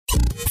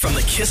From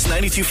the Kiss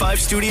 92.5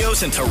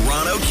 studios in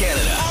Toronto,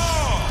 Canada.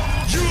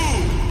 Are you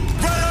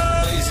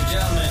ready? Ladies and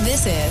gentlemen.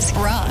 This is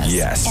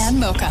Roz and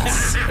Mocha.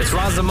 It's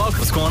Roz and Mocha.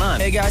 What's going on?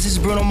 Hey guys, this is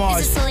Bruno Mars.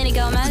 This is Selena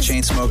Gomez. The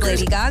Chainsmokers.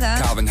 Lady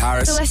Gaga. Calvin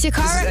Harris. Celestia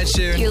Cara. This is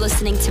Ed Sheeran. You're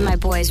listening to my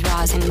boys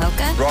Roz and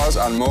Mocha. Roz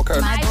and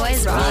Mocha. My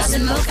boys Roz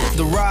and Mocha.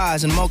 The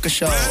Roz and Mocha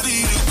Show.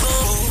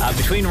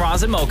 Between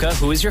Roz and Mocha,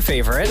 who is your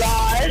favorite?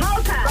 Mocha.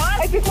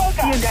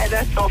 Mocha. You guys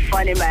are so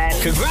funny, man.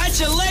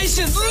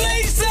 Congratulations,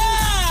 Lisa!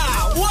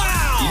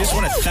 Wow! You just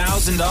won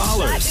 $1,000.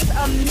 That is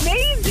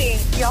amazing.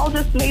 Y'all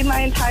just made my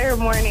entire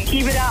morning.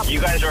 Keep it up.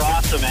 You guys are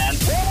awesome, man.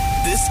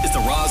 This is the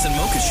Roz and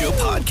Mocha Show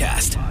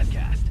podcast.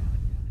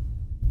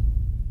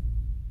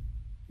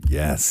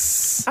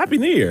 Yes. Happy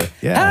New Year.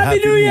 Yeah. Happy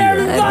New Year,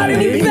 everybody.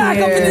 Happy Back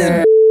New up in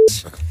Year.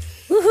 this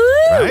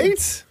Woohoo!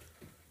 Right?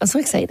 I'm so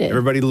excited.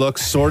 Everybody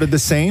looks sort of the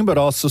same, but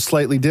also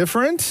slightly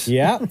different.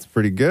 Yeah. It's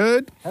pretty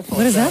good. What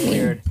does that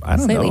mean? I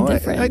don't Slightly know.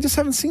 different. I just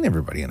haven't seen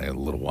everybody in a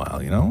little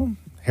while, you know?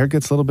 Hair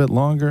gets a little bit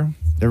longer.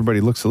 Everybody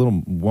looks a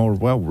little more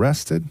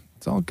well-rested.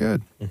 It's all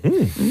good.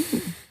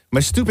 My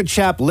stupid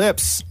chapped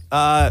lips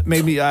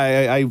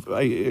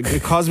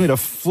it caused me to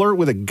flirt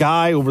with a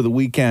guy over the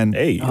weekend.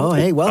 Hey. Oh,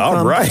 hey, welcome.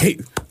 All right.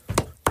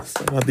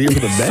 About the year with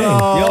a bang.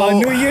 So-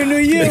 New Year, New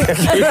Year.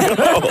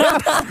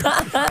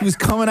 He was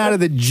coming out of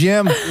the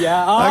gym.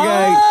 Yeah.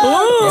 Okay.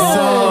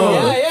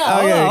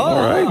 Okay.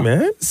 All right,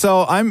 man.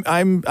 So I'm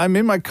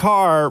in my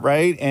car,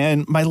 right?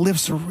 And my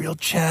lips are real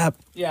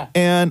chapped. Yeah.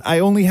 And I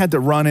only had to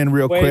run in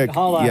real quick.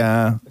 hold on.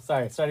 Yeah.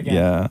 Sorry, start again.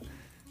 Yeah.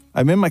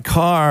 I'm in my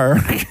car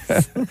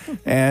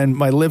and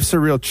my lips are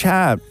real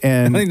chapped.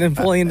 And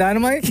Napoleon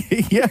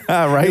Dynamite? yeah,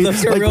 right. Your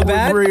lips are real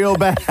bad? Real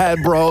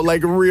bad, bro.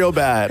 Like real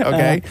bad.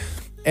 Okay.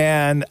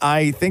 And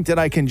I think that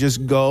I can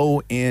just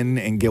go in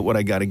and get what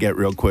I got to get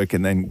real quick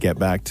and then get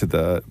back to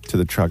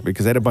the truck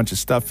because I had a bunch of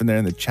stuff in there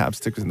and the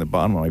chapstick was in the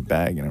bottom of my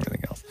bag and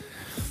everything else.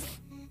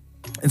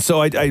 And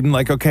so I'm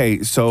like,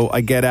 okay, so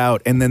I get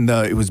out and then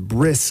it was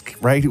brisk,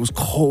 right? It was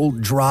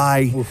cold,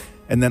 dry. Oof.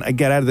 And then I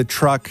get out of the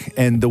truck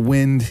and the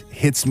wind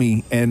hits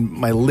me and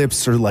my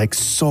lips are like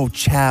so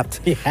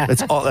chapped. Yeah.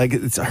 It's all like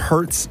it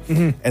hurts.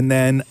 Mm-hmm. And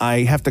then I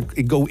have to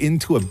go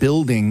into a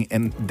building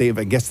and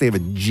I guess they have a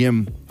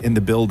gym in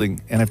the building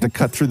and I have to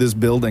cut through this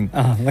building.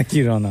 Like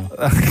you don't know.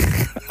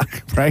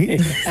 Right?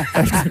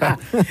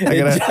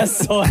 It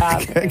just so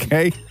happened.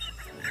 Okay.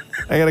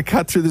 I got to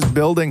cut through this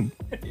building.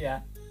 Yeah.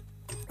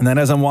 And then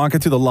as I'm walking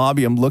through the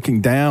lobby, I'm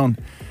looking down.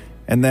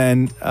 And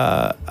then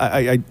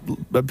I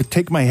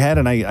take my head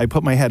and I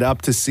put my head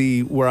up to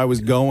see where I was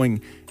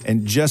going.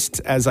 And just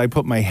as I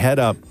put my head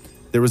up,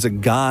 there was a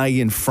guy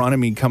in front of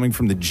me coming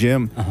from the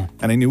gym. Uh-huh.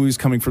 And I knew he was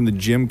coming from the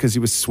gym because he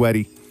was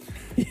sweaty.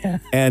 Yeah.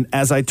 And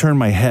as I turned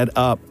my head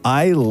up,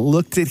 I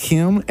looked at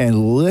him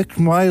and licked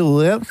my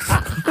lips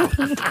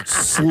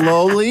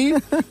slowly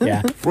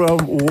from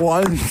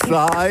one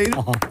side.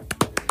 Uh-huh.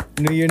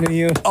 New Year, New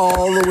You.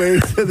 All the way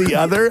to the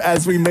other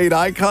as we made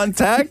eye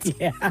contact.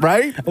 Yeah.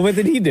 Right? What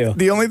did he do?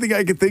 The only thing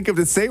I could think of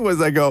to say was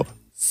I go,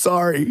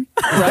 sorry.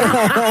 Bro,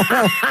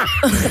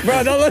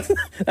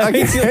 that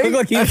makes you look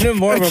like even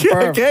more of a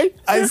perv. Okay.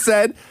 I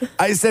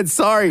said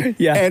sorry.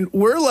 Yeah. And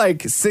we're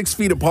like 6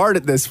 feet apart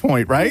at this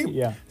point, right?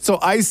 Yeah. So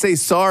I say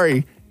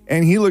sorry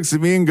and he looks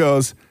at me and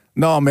goes,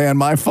 no, man,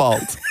 my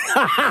fault.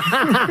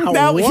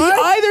 Now, he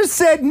either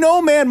said,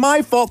 no, man,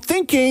 my fault,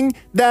 thinking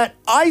that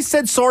I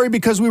said sorry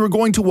because we were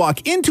going to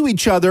walk into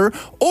each other,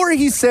 or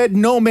he said,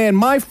 no, man,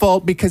 my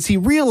fault because he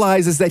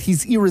realizes that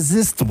he's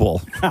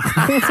irresistible.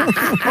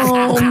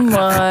 Oh,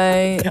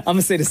 my. I'm going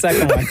to say the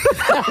second one.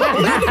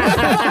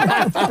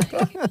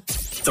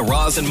 The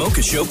Roz and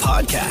Mocha Show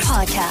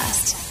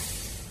podcast.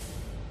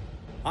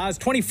 It's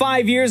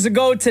 25 years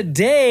ago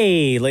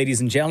today,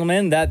 ladies and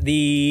gentlemen, that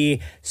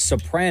the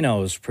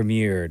Sopranos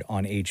premiered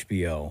on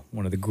HBO.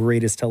 One of the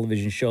greatest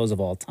television shows of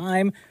all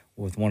time,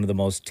 with one of the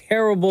most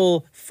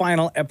terrible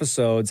final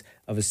episodes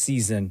of a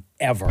season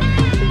ever.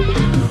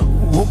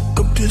 Woke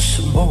up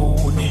this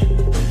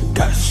morning,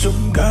 got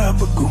some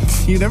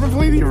gabagool. You never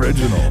played the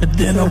original. And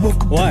then I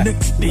woke up the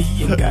next day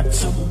and got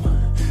some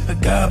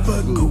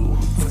gabagool.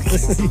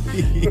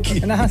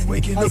 And how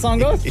the song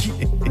goes?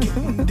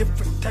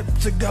 Different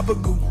types of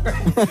gabagool.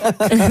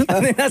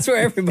 I think that's where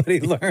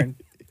everybody learned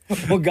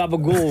what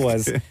gabagool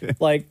was,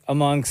 like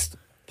amongst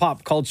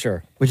pop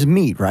culture. Which is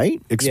meat, right?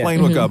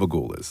 Explain what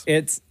gabagool is.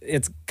 It's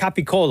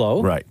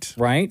capicolo. Right.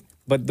 Right?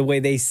 But the way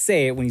they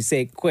say it, when you say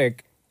it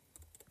quick,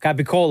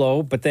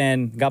 capicolo, but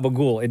then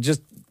gabagool, it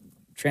just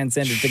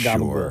transcended to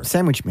gabagool.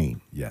 Sandwich meat.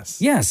 Yes.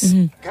 Yes.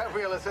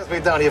 Gabriel sends me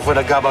down here for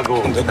the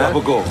gabagool. The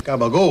gabagool.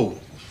 Gabagool.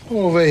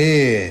 Over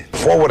here.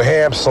 Forward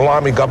ham,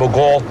 salami,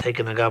 gabagool.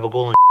 Taking the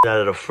gabagool and out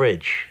of the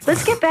fridge.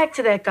 Let's get back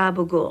to that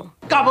gabagool.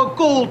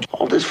 Gabagool.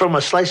 All this from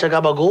a slice of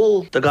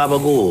gabagool to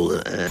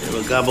gabagool.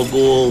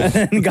 Gabagool. And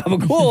then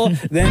gabagool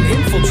then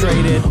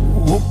infiltrated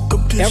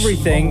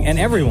everything and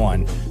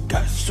everyone.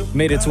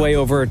 Made its way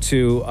over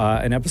to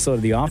an episode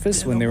of The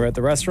Office when they were at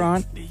the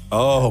restaurant.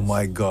 Oh,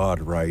 my God,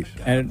 right.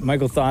 And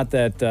Michael Scott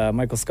thought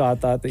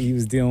that he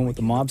was dealing with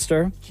the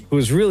mobster, who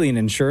was really an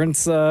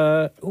insurance...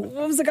 what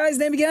was the guy's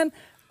name again?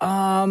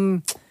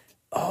 Michael.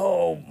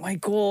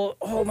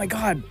 Oh my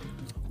God.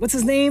 What's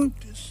his name?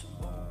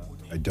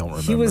 I don't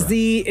remember. He was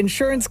the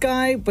insurance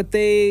guy, but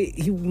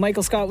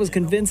Michael Scott was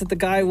convinced that the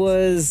guy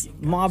was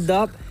mobbed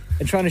up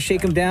and trying to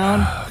shake him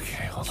down.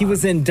 He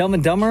was in Dumb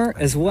and Dumber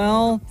as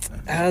well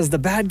as the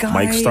bad guy.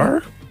 Mike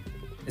Starr?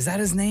 Is that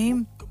his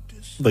name?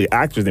 The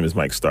actor's name is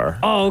Mike Starr.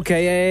 Oh,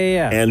 okay.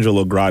 Yeah.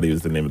 Angelo Grotti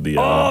was the name of the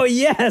Oh,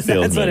 yes, that's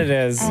salesman. what it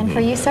is. And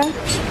for you, sir?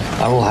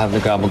 I will have the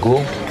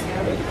gabagool.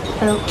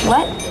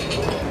 What?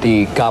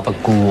 The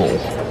gabagool.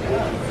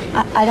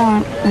 I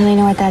don't really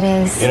know what that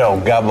is. You know,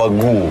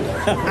 gabagool.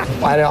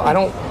 I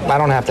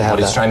don't have to have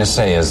What that. he's trying to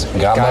say is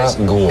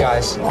gabagool.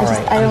 Guys, all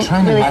right. I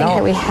don't really think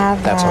that we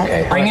have That's that.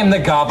 okay. Bring him the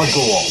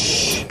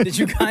gabagool. Did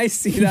you guys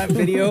see that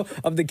video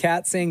of the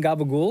cat saying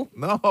gabagool?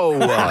 No.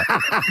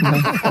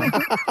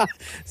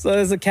 So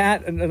there's a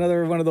cat,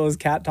 another one of those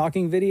cat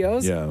talking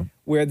videos. Yeah.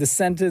 Where the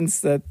sentence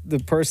that the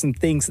person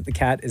thinks that the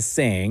cat is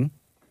saying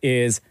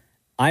is,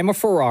 I'm a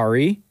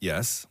Ferrari.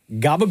 Yes.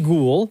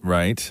 Gabagool.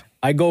 Right.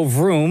 I go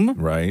vroom.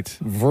 Right.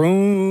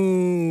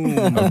 Vroom.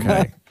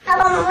 Okay.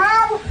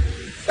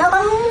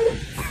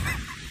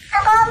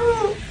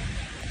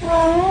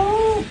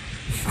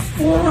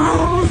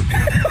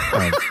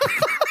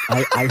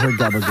 I heard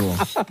gabagool.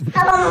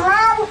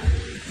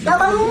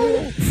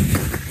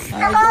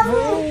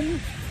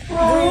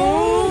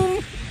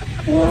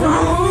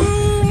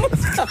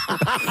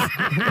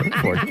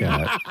 Poor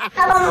cat.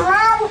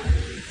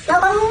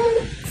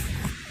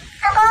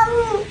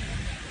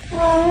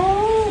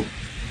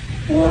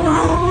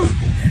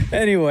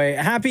 Anyway,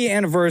 happy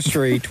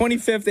anniversary,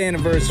 25th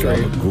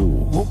anniversary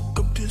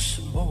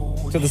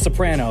to The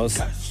Sopranos.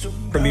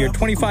 Premiered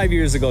 25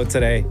 years ago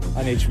today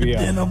on HBO.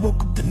 Then I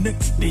woke up the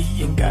next day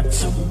and got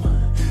some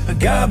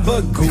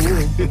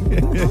gabagool.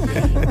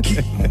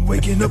 Keep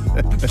waking up,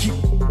 keep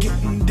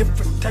getting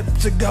different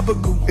types of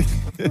gabagool.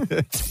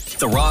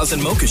 The Roz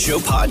and Mocha Show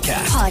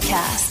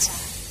podcast.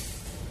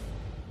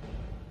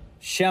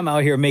 Shem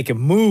out here making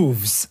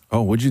moves.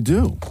 Oh, what'd you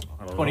do?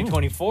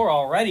 2024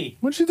 already.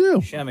 What'd you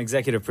do? Shem,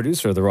 executive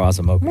producer of the Roz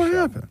and Mocha Show. What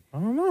happened? I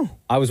don't know.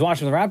 I was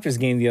watching the Raptors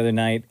game the other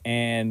night,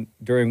 and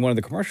during one of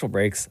the commercial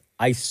breaks,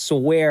 I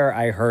swear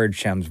I heard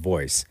Shem's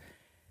voice.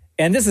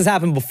 And this has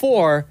happened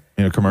before.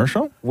 In a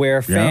commercial?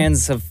 Where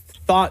fans have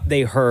thought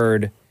they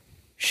heard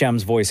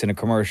Shem's voice in a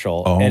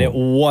commercial, and it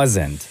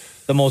wasn't.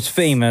 The most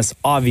famous,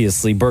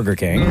 obviously, Burger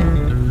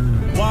King.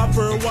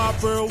 Whopper,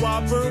 Whopper,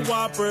 Whopper,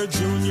 Whopper,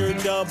 Junior,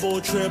 Double,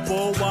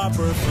 Triple,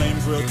 Whopper, Flame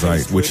Grill.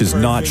 Right, which is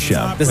not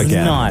Shem. This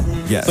again. is not.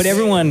 Yes. But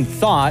everyone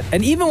thought,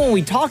 and even when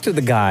we talked to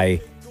the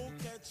guy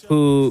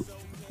who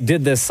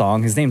did this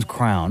song, his name's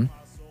Crown,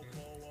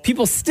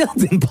 people still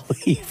didn't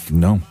believe.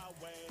 No.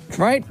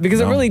 Right?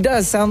 Because it really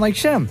does sound like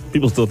Shem.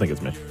 People still think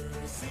it's me.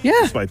 Yeah.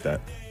 Despite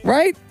that.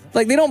 Right?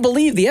 Like, they don't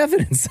believe the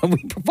evidence that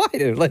we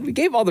provided. Like, we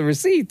gave all the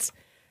receipts.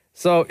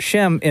 So,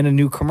 Shem in a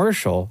new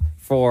commercial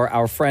for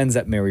our friends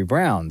at Mary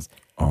Brown's.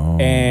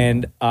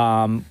 And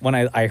when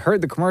I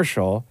heard the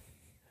commercial,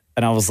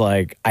 and I was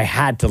like, I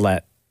had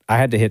to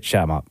hit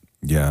Shem up.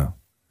 Yeah.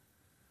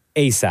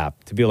 ASAP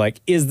to be like,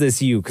 is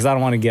this you? Because I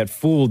don't want to get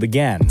fooled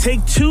again.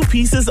 Take 2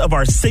 pieces of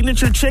our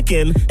signature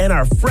chicken and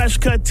our fresh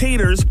cut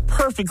taters,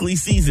 perfectly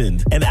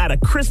seasoned, and add a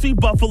crispy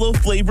buffalo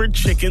flavored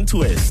chicken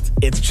twist.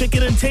 It's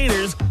chicken and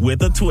taters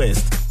with a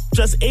twist.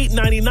 Just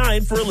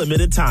 $8.99 for a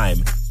limited time.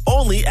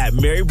 Only at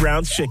Mary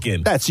Brown's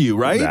Chicken. That's you,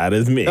 right? That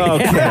is me.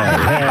 Okay. Hey.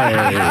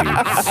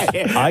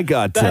 I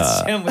got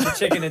That's Shem with the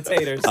chicken and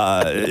taters.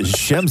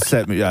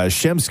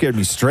 Shem scared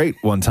me straight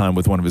one time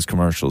with one of his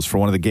commercials for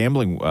one of the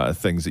gambling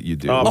things that you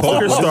do.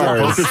 Poker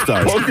Stars.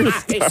 Poker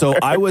Stars. So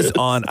I was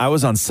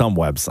on some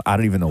website. I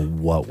don't even know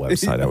what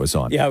website I was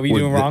on. Yeah, were you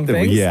doing wrong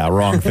things? Yeah,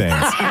 wrong things.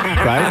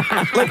 Right?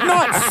 Like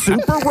not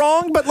super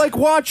wrong, but like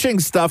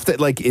watching stuff that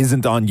like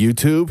isn't on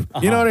YouTube.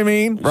 You know what I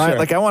mean? Right? Sure.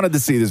 Like I wanted to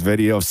see this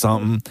video of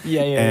something.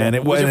 Yeah. And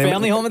it was your and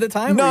family home at the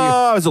time? No,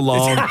 I was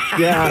alone.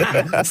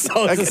 Yeah.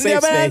 So it's a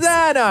safe space.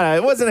 No,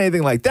 it wasn't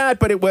anything like that,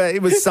 but it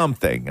was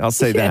something. I'll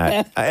say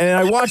that. And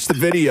I watched the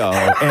video,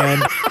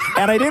 and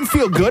I didn't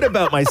feel good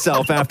about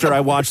myself after I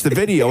watched the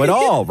video at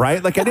all,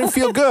 right? Like, I didn't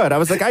feel good. I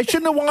was like, I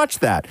shouldn't have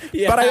watched that.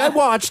 Yeah. But I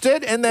watched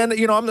it, and then,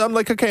 I'm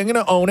like, okay, I'm going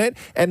to own it.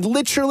 And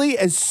literally,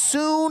 as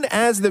soon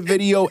as the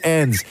video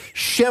ends,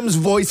 Shem's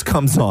voice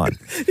comes on.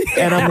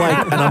 And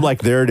I'm like,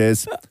 there it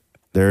is.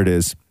 There it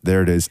is.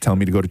 There it is. Tell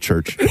me to go to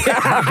church.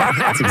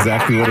 That's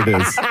exactly what it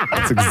is.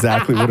 That's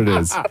exactly what it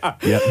is.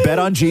 Yeah. Bet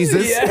on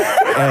Jesus.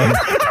 And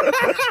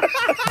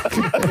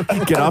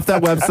get off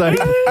that website.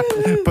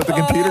 Put the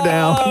computer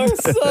down. Oh,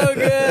 so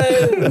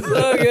good.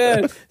 So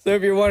good. So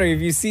if you're wondering,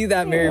 if you see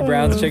that Mary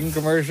Brown's chicken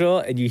commercial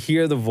and you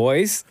hear the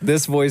voice,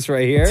 this voice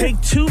right here.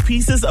 Take 2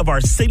 pieces of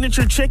our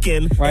signature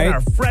chicken and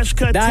our fresh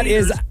cut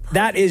taters.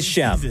 That is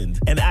Shem.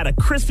 And add a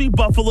crispy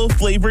buffalo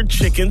flavored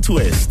chicken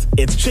twist.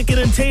 It's chicken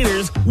and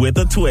taters with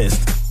a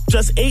twist.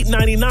 Just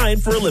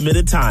 $8.99 for a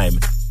limited time.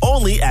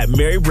 Only at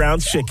Mary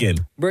Brown's Chicken.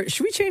 Bro,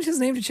 should we change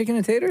his name to Chicken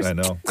and Taters? I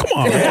know. Come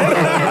on,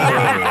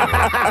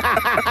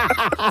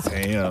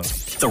 Damn.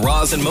 The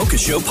Roz and Mocha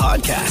Show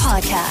podcast.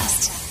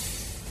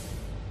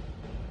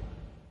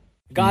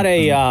 Got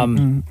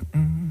a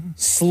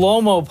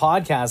slow-mo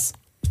podcast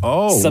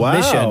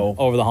submission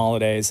over the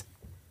holidays.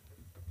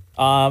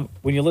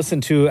 When you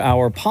listen to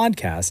our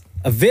podcast,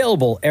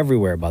 available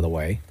everywhere, by the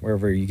way,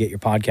 wherever you get your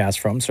podcast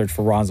from, search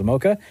for Roz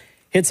Mocha.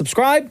 Hit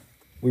subscribe.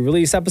 We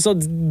release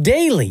episodes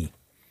daily.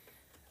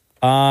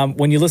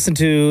 When you listen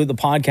to the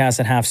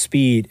podcast at half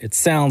speed, it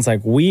sounds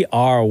like we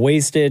are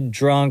wasted,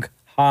 drunk,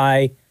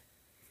 high,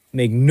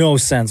 make no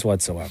sense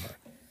whatsoever.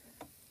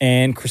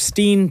 And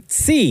Christine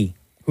C.,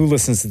 who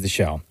listens to the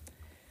show,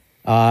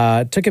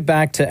 took it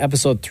back to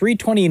episode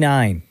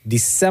 329,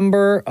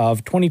 December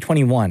of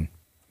 2021,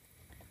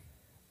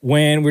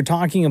 when we're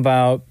talking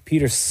about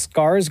Peter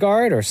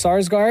Skarsgård or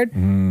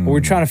Sarsgaard.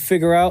 We're trying to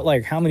figure out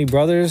like how many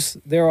brothers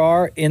there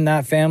are in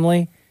that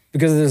family,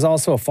 because there's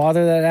also a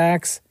father that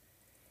acts,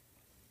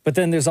 but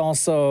then there's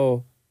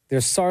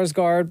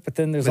Sarsgaard, but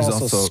then there's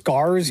also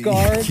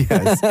Skarsgård.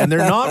 Yes, and they're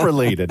not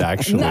related,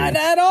 actually. Not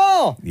at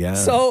all. Yeah.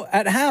 So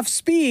at half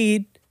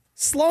speed,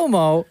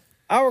 slow-mo,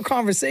 our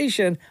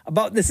conversation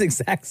about this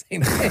exact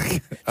same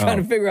thing, trying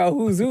to figure out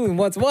who's who and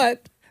what's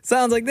what,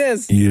 sounds like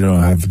this. You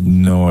don't have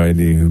no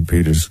idea who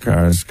Peter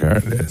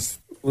Skarsgård is.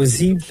 Was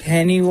he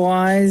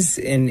Pennywise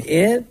in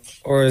It,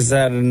 or is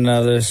that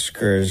another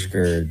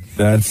Skarsgård?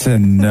 That's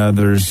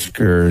another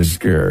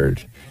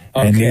Skarsgård.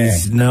 And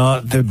he's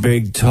not the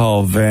big,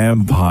 tall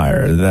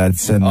vampire.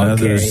 That's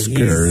another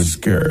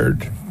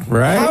Skarsgård.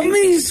 Right? How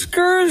many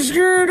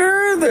Skarsgård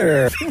are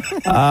there?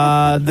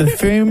 The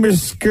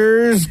famous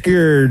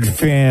Skarsgård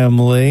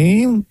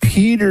family.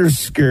 Peter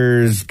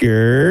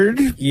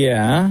Skarsgård.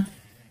 Yeah.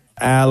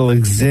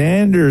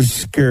 Alexander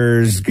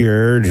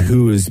Skarsgård,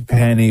 who is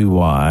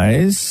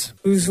Pennywise.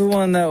 Who's the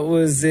one that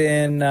was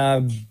in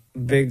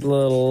Big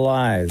Little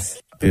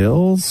Lies?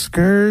 Bill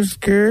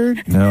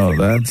Skarsgård? No,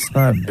 that's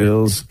not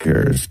Bill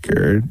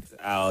Skarsgård.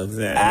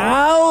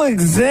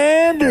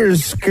 Alexander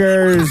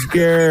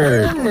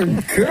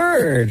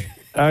Skarsgård.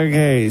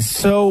 Okay,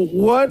 so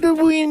what do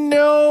we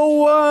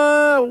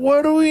know?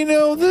 What do we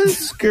know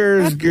this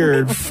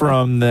Skarsgård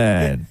from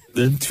then?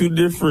 They're two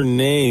different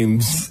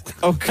names.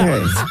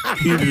 Okay.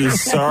 Peter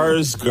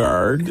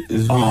Sarsgaard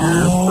is who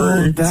you're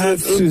referring to.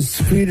 That's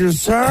just Peter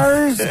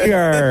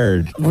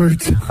Sarsgaard. We're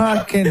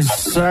talking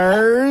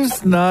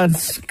SARS, not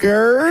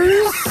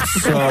SCARS.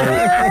 So,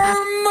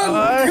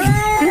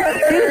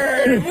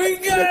 we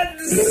got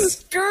the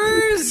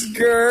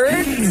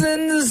Skarsgårds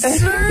and the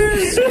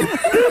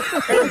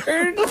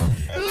Sarsgaard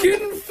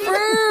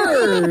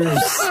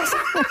confers.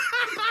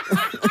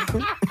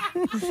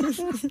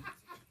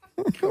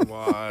 Come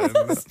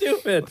on.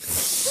 Stupid.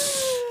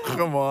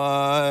 Come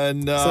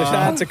on. So shout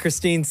out to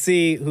Christine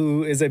C.,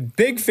 who is a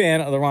big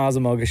fan of the Roz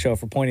Mocha Show,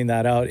 for pointing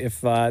that out.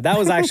 If that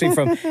was actually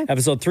from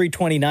episode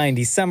 329,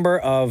 December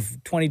of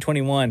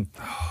 2021.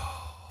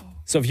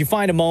 So if you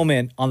find a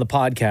moment on the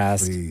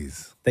podcast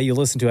that you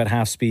listen to at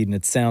half speed and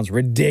it sounds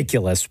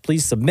ridiculous,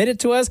 please submit it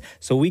to us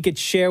so we could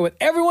share with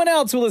everyone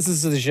else who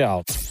listens to the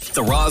show.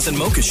 The Roz and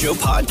Mocha Show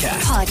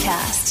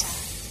podcast.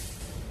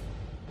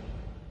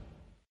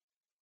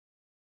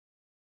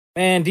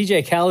 Man,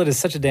 DJ Khaled is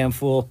such a damn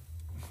fool.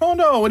 Oh,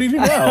 no. What do you do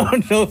now? I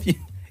don't know if you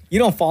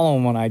don't follow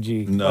him on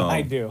IG. No. But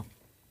I do.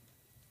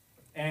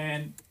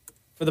 And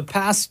for the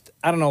past,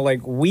 I don't know,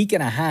 like week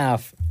and a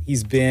half,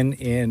 he's been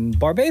in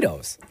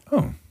Barbados.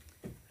 Oh.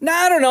 Now,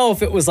 I don't know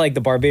if it was like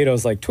the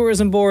Barbados like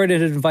tourism board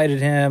had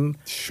invited him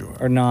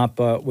or not,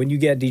 but when you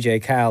get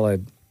DJ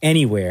Khaled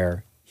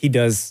anywhere, he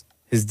does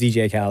his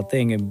DJ Khaled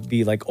thing and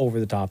be like over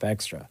the top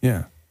extra.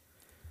 Yeah.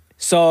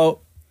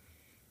 So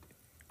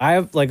I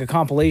have like a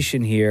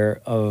compilation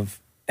here of,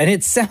 and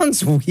it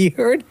sounds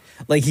weird,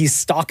 like he's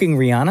stalking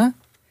Rihanna,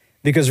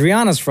 because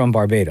Rihanna's from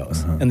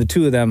Barbados and the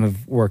two of them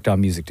have worked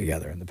on music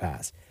together in the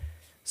past.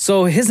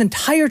 So his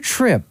entire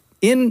trip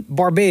in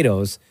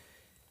Barbados,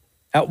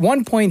 at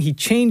one point he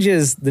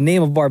changes the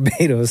name of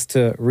Barbados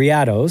to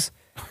Riados,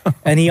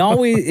 and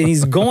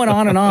he's going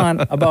on and on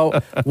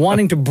about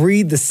wanting to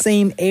breathe the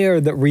same air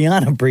that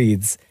Rihanna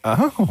breathes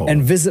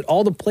and visit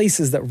all the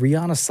places that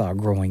Rihanna saw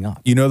growing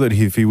up. You know that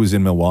if he was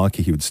in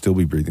Milwaukee, he would still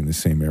be breathing the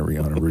same air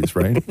Rihanna breathes,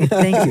 right?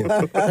 Thank you.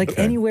 Like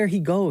anywhere he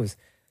goes.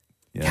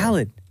 Yeah.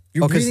 Khaled,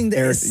 you're breathing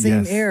the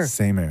same air.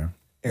 Same air.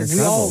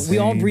 We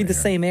all breathe the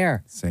same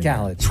air.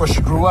 Khaled. That's where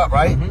she grew up,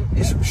 right?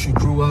 It's where she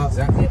grew up.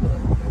 Exactly.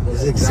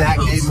 It's the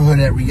exact neighborhood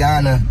that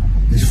Rihanna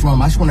is from.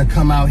 I just want to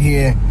come out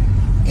here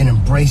and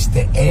embrace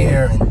the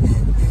air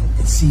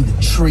and see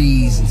the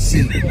trees and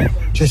see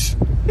just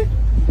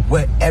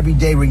what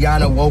everyday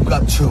Rihanna woke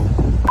up to.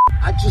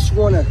 I just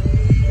want to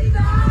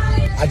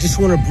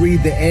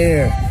breathe the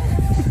air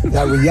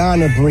that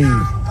Rihanna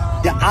breathed.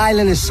 The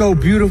island is so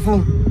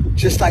beautiful,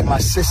 just like my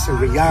sister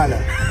Rihanna.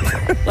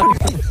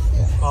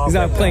 He's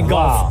out playing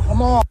golf.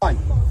 Come on,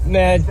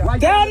 man.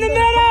 Down the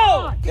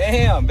middle!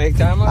 Damn, big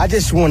timer. I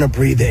just want to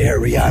breathe the air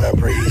Rihanna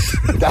breathes.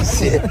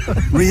 That's it.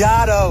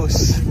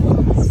 Riados.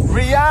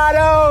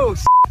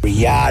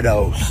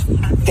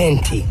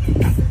 Fenty.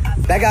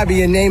 That gotta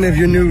be the name of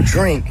your new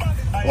drink.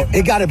 Or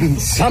it gotta be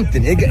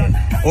something. The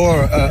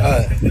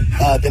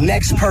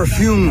next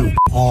perfume.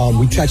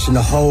 We touching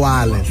the whole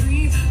island.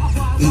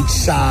 each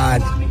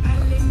side.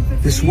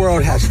 This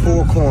world has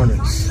four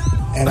corners,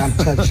 and I'm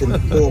touching the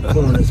four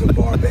corners of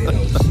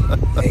Barbados,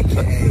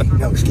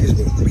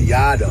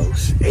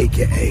 Riados,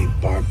 aka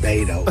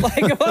Barbados. Like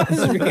it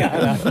was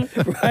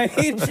Rihanna,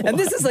 right? And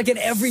this is like an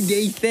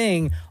everyday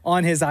thing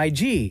on his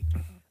IG.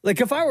 Like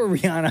if I were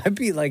Rihanna, I'd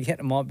be like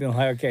hitting him up, being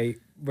like, okay,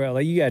 bro,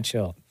 like you gotta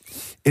chill.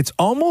 It's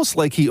almost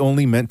like he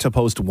only meant to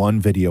post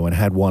one video and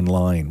had one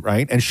line,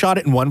 right? And shot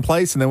it in one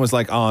place and then was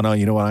like, oh no,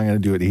 you know what? I'm going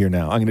to do it here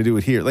now. I'm going to do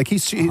it here. Like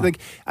it's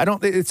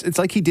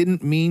like he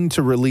didn't mean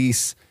to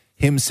release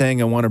him saying,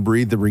 I want to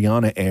breathe the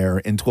Rihanna air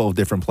in 12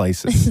 different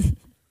places.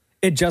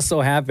 It just so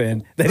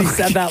happened that he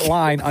said that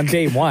line on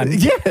day one.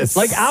 Yes.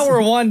 Like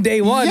hour one, day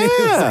one. Yeah. And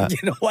he was like,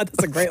 you know what?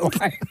 That's a great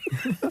line.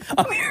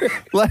 I'm here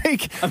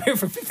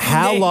for 15 days.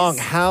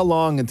 How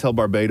long until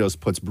Barbados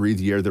puts breathe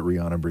the air that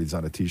Rihanna breathes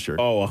on a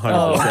t-shirt? Oh,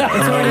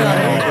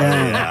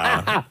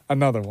 100%.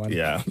 Another one.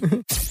 Yeah.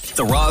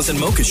 The Roz and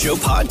Mocha Show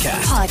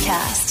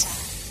podcast.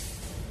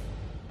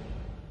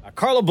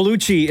 Carla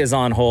Bellucci is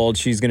on hold.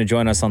 She's going to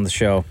join us on the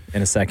show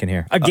in a second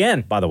here.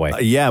 Again, by the way.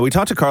 Yeah, we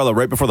talked to Carla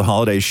right before the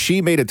holidays.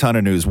 She made a ton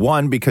of news.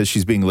 One, because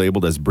she's being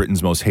labeled as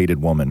Britain's most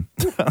hated woman.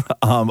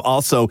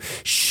 Also,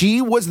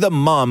 she was the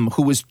mom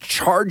who was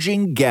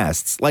charging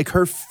guests, like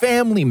her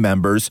family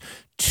members,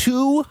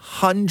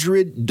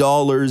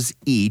 $200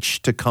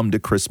 each to come to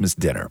Christmas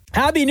dinner.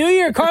 Happy New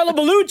Year, Carla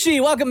Bellucci.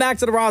 Welcome back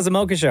to the Roz and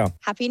Mocha Show.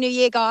 Happy New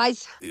Year,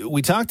 guys.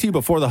 We talked to you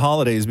before the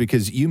holidays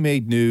because you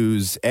made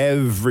news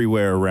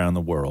everywhere around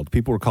the world.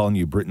 People were calling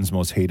you Britain's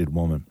most hated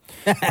woman.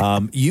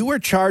 You were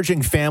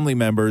charging family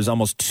members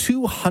almost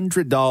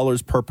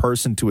 $200 per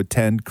person to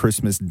attend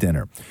Christmas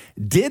dinner.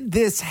 Did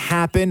this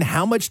happen?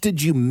 How much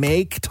did you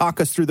make?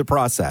 Talk us through the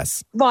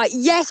process. Right,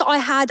 yes, I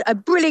had a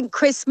brilliant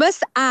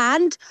Christmas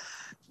and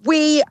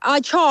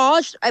I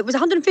charged, it was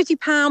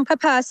 £150 per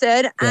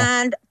person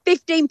and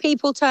 15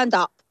 people turned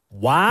up.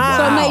 Wow.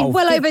 So I made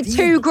well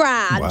 15. Over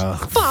 $2,000. Wow.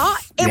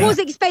 But it was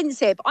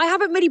expensive. I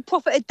haven't really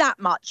profited that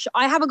much.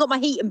 I haven't got my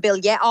heating bill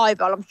yet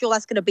either. I'm sure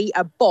that's going to be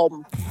a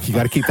bomb. You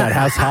got to keep that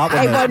house hot.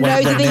 Everyone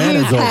knows in the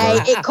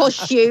UK it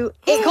costs you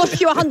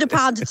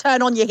 £100 to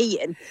turn on your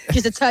heating,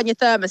 just to turn your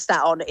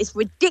thermostat on. It's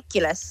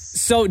ridiculous.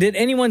 So did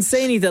anyone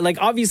say anything? Like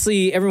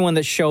obviously everyone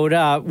that showed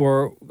up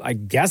I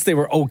guess they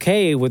were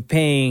okay with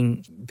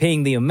paying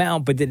the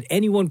amount, but did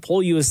anyone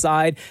pull you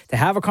aside to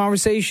have a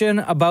conversation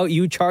about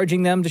you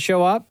charging them to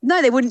show up?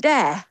 No, they wouldn't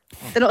dare.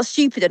 They're not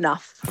stupid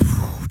enough.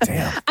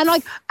 Damn.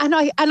 And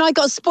I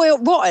got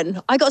spoiled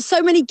rotten. I got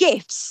so many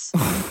gifts.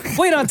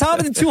 Wait, on top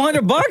of the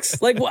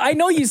 $200? Like, I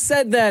know you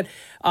said that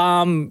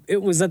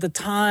it was at the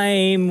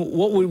time.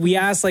 What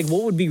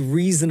would be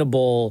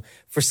reasonable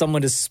for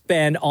someone to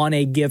spend on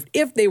a gift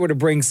if they were to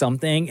bring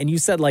something? And you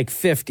said like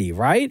 50,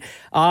 right?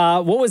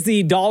 What was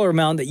the dollar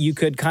amount that you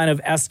could kind of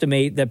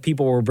estimate that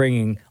people were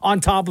bringing on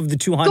top of the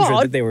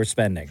 200 that they were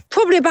spending?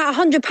 Probably about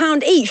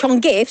 £100 each on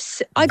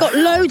gifts. I got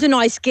loads of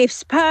nice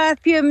gifts,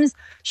 perfumes,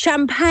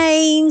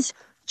 champagnes,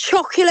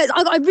 chocolates.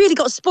 I really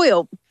got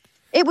spoiled.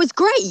 It was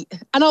great.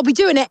 And I'll be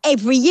doing it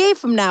every year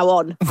from now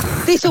on.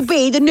 This will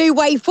be the new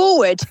way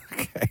forward.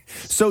 Okay.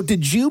 So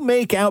did you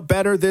make out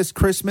better this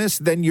Christmas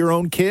than your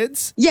own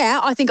kids?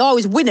 Yeah, I think I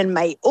was winning,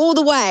 mate. All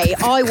the way.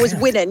 I was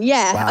winning,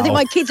 yeah. Wow. I think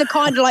my kids are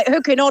kind of like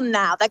hooking on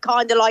now. They're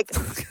kind of like,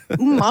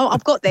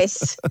 I've got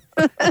this.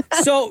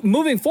 So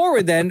moving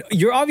forward then,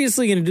 you're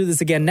obviously going to do this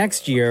again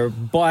next year,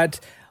 but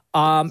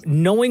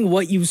knowing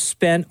what you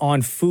spent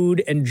on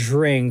food and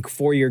drink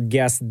for your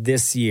guests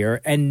this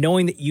year and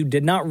knowing that you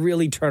did not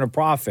really turn a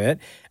profit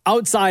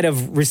outside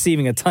of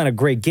receiving a ton of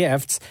great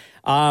gifts,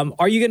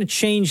 are you going to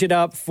change it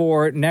up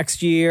for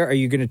next year? Are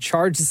you going to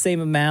charge the same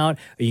amount?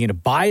 Are you going to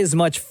buy as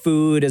much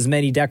food, as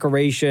many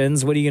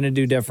decorations? What are you going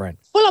to do different?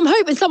 Well, I'm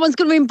hoping someone's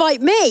going to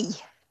invite me.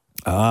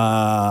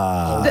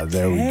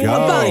 There we go.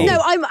 But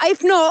no,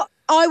 if not,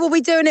 I will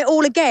be doing it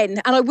all again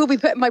and I will be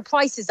putting my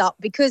prices up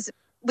because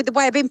with the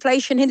way of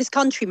inflation in this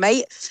country,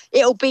 mate,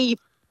 it'll be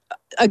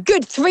a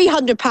good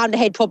 £300 a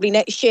head probably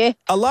next year.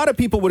 A lot of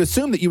people would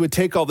assume that you would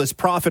take all this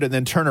profit and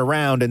then turn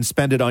around and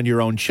spend it on your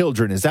own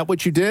children. Is that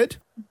what you did?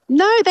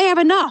 No, they have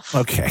enough.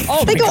 Okay.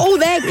 They got all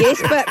their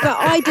gifts, but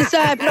I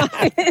deserve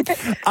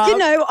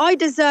I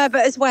deserve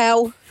it as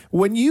well.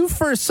 When you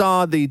first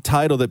saw the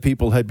title that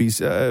people had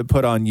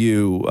put on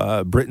you,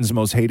 Britain's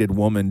Most Hated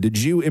Woman,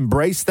 did you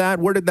embrace that?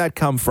 Where did that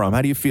come from?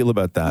 How do you feel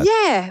about that?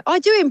 Yeah, I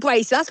do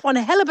embrace it. That's one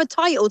hell of a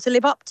title to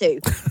live up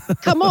to.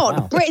 Come on,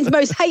 wow. Britain's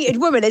Most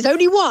Hated Woman. There's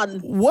only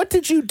one. What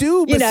did you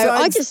do besides...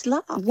 I just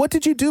laugh. What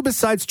did you do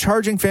besides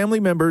charging family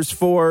members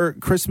for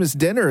Christmas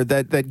dinner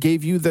that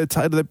gave you the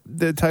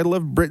title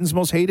of Britain's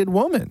Most Hated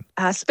Woman?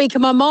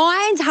 Speaking my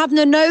mind, having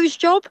a nose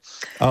job.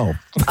 Oh.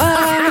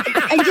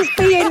 And just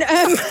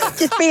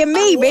being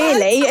being me,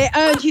 really. It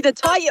earned you the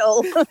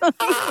title.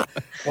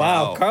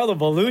 Wow, Carlo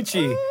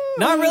Bellucci.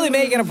 Not really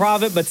making a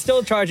profit, but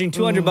still charging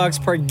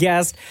 $200 per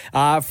guest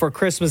for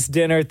Christmas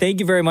dinner.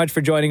 Thank you very much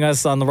for joining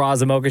us on the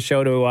Roz and Mocha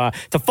Show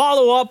to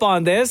follow up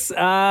on this.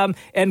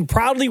 And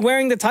proudly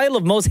wearing the title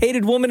of Most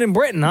Hated Woman in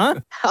Britain, huh?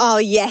 Oh,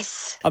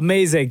 yes.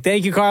 Amazing.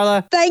 Thank you,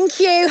 Carla. Thank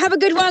you. Have a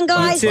good one,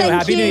 guys. You too. Thank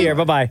Happy you. New Year.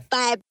 Bye-bye.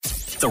 Bye.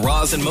 The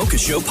Roz and Mocha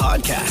Show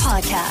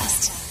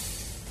podcast.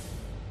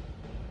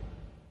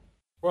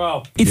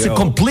 Bro. It's a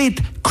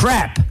complete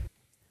crap.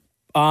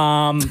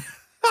 Oh,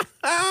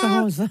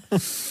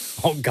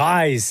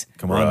 guys.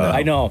 Come on now.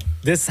 I know.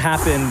 This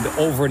happened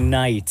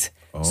overnight,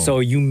 so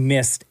you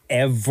missed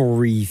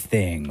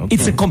everything.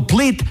 It's a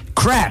complete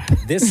crap.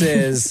 This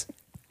is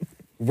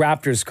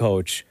Raptors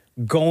coach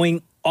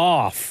going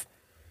off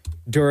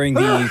during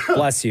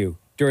the,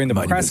 during the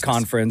press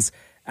conference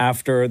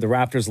after the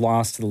Raptors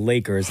lost to the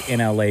Lakers in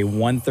LA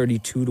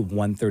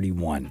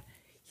 132-131.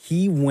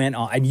 He went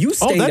on, and you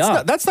stayed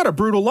up. That's not a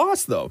brutal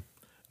loss, though.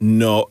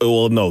 No.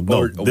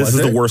 This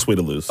is the worst way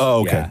to lose.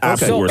 Oh, okay. Yeah.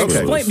 Absolute worst way to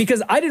Explain, lose.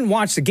 because I didn't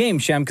watch the game,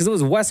 Shem, because it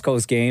was a West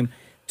Coast game.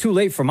 Too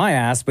late for my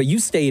ass, but you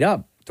stayed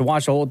up to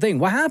watch the whole thing.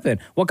 What happened?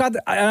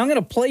 I'm going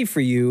to play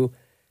for you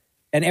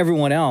and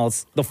everyone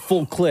else the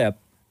full clip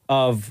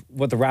of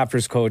what the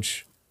Raptors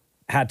coach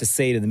had to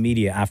say to the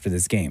media after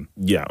this game.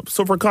 Yeah.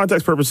 So for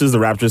context purposes, the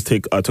Raptors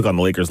took on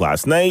the Lakers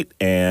last night,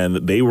 and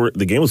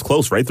the game was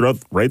close right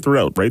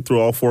through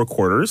all four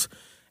quarters.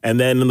 And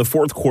then in the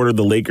fourth quarter,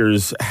 the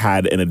Lakers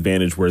had an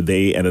advantage where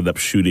they ended up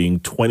shooting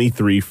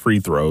 23 free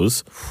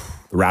throws.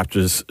 The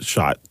Raptors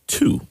shot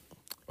 2.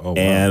 Oh, wow.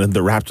 And the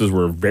Raptors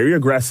were very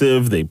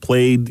aggressive. They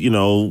played,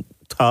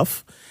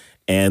 tough.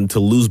 And to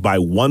lose by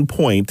 1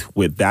 point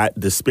with that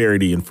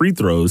disparity in free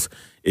throws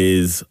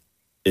is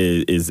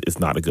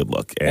not a good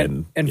look.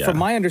 And from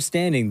my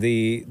understanding,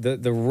 the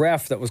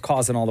ref that was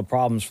causing all the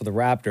problems for the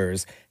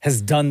Raptors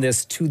has done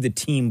this to the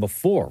team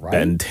before, right?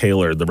 Ben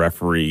Taylor, the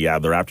referee. Yeah,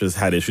 the Raptors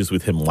had issues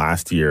with him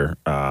last year.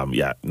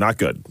 Not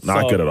good.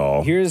 Not good at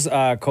all. Here's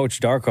Coach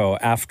Darko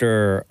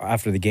after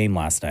the game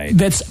last night.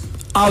 That's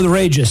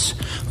outrageous.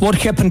 What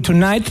happened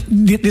tonight,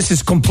 this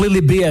is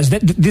completely BS.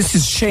 This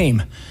is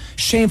shame.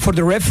 Shame for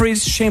the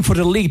referees, shame for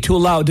the league to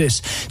allow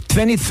this.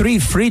 23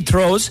 free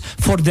throws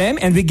for them,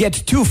 and we get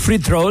 2 free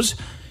throws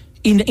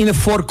in the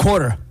fourth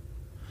quarter.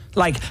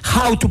 Like,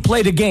 how to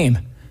play the game.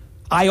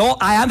 I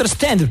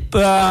understand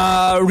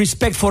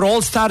respect for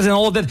all stars and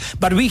all that,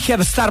 but we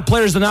have star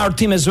players on our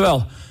team as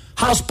well.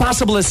 How's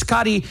possible as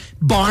Scotty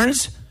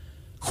Barnes,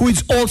 who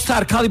is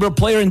all-star caliber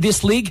player in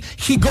this league,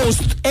 he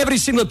goes every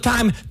single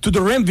time to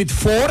the rim with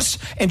force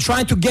and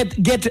trying to get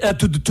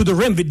to the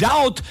rim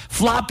without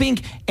flopping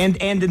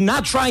and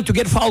not trying to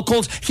get foul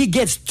calls. He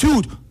gets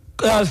 2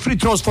 free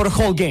throws for the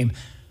whole game.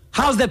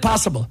 How's that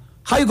possible?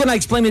 How are you going to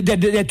explain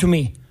that to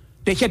me?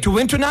 They had to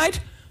win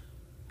tonight?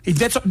 If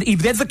that's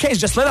the case,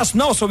 just let us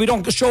know so we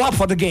don't show up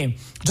for the game.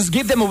 Just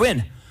give them a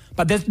win.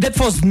 But that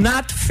was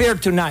not fair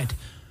tonight.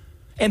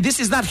 And this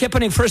is not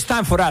happening first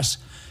time for us.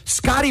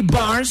 Scotty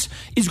Barnes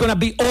is going to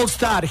be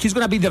all-star. He's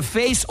going to be the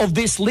face of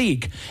this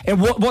league.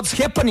 And what's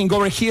happening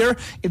over here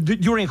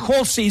during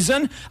whole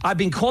season, I've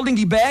been calling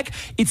it back,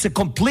 it's a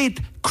complete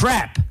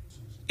crap.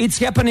 It's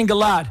happening a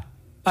lot.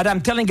 But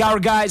I'm telling our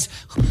guys,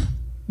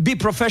 be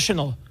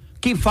professional.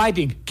 Keep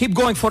fighting. Keep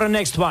going for the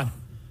next one.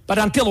 But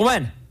until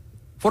when?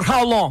 For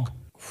how long?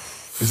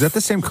 Is that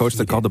the same coach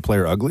that called the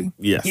player ugly?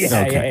 Yes.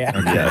 Yeah.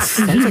 Yes.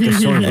 Sounds like a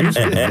sore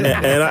loser.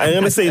 And I'm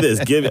going to say this,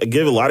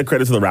 give a lot of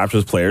credit to the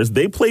Raptors players.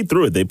 They played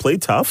through it. They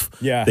played tough.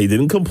 Yeah. They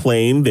didn't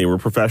complain. They were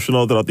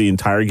professional throughout the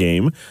entire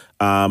game.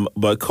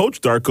 But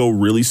Coach Darko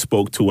really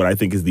spoke to what I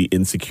think is the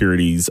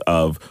insecurities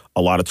of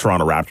a lot of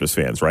Toronto Raptors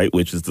fans, right?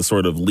 Which is the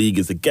sort of league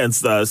is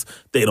against us.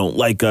 They don't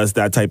like us,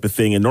 that type of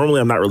thing. And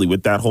normally I'm not really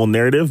with that whole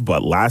narrative.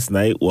 But last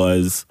night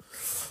was...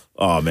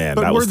 Oh, man,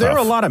 but that was were there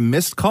tough. a lot of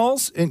missed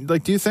calls, do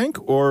you think?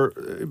 Or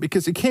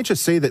because you can't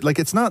just say that,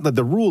 it's not that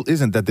the rule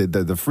isn't that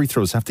the free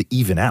throws have to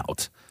even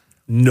out.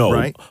 No,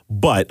 right?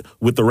 But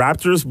with the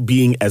Raptors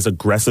being as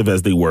aggressive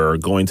as they were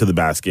going to the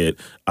basket,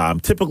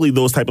 typically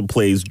those type of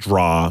plays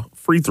draw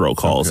free throw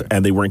calls,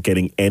 and they weren't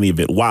getting any of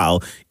it.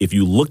 While if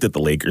you looked at the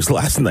Lakers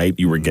last night,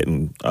 you were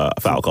getting a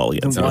foul call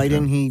against them. Why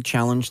didn't he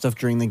challenge stuff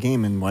during the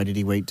game, and why did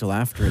he wait till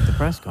after at the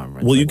press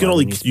conference? Well, you can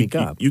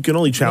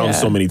only challenge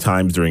so Yeah. many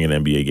times during an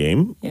NBA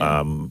game.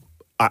 Yeah.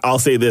 I'll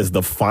say this: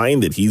 the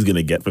fine that he's going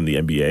to get from the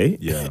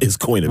NBA is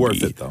going to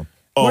Worth be it, though.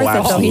 Oh, Worth it, though.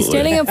 absolutely. He's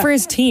standing up for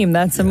his team.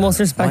 That's the most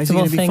respectable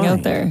gonna be thing fined?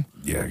 out there.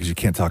 Yeah, because you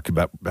can't talk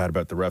bad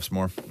about the refs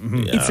more.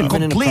 It's a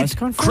complete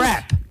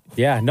crap.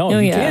 Yeah, no, Oh,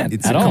 you yeah. can't.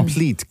 It's at a all.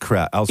 complete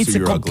crap. Also, It's a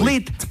you're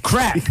complete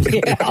crap.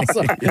 Yeah,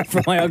 also,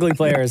 for my ugly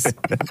players.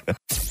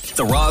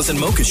 The Roz and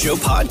Mocha Show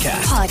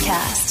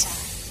podcast.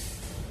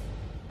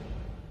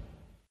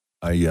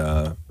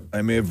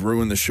 I may have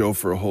ruined the show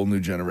for a whole new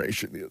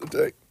generation the other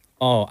day.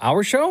 Oh,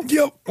 our show?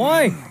 Yep.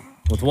 Why?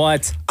 With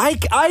what? I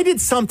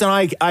did something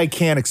I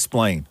can't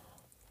explain.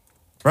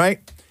 Right?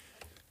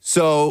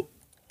 So,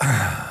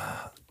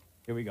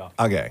 Here we go.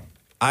 okay.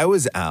 I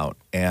was out,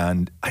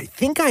 and I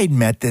think I'd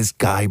met this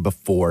guy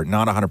before,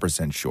 not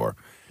 100% sure.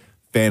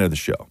 Fan of the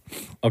show.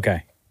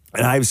 Okay.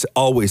 And I've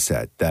always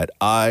said that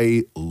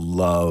I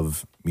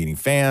love meeting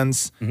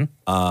fans,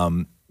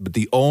 but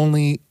the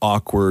only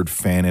awkward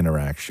fan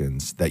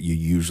interactions that you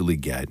usually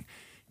get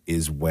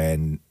is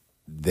when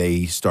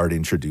they start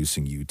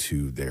introducing you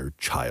to their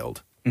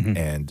child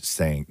and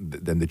saying,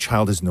 then the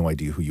child has no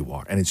idea who you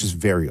are. And it's just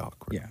very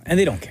awkward. Yeah, and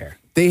they don't care.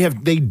 They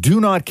do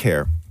not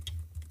care.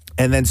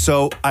 And then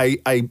so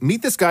I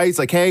meet this guy. He's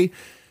like, hey,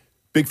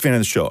 big fan of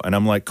the show. And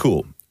I'm like,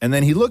 cool. And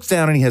then he looks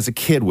down and he has a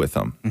kid with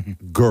him,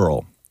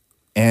 girl.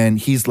 And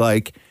he's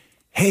like,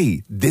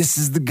 hey, this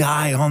is the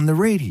guy on the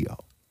radio.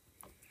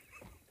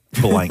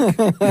 Blank.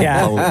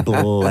 Yeah.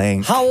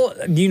 Blank. How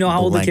do you know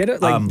how old the kid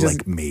is?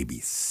 Like maybe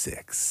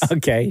 6.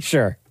 Okay,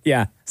 sure.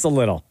 Yeah, it's a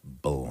little.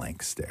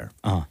 Blank stare.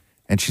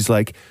 And she's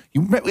like,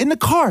 you in the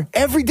car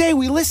every day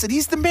we listen.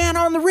 He's the man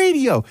on the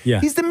radio.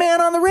 Yeah. He's the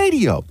man on the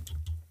radio.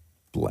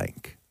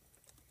 Blank.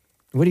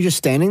 What, are you just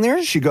standing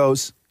there? She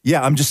goes,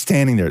 yeah, I'm just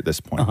standing there at this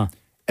point.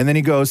 And then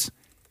he goes,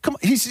 come on.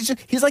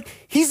 He's like,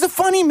 he's the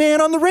funny man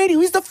on the radio.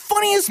 He's the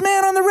funniest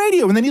man on the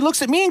radio. And then he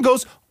looks at me and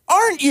goes,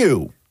 aren't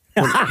you?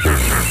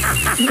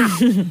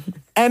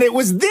 And it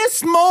was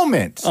this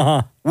moment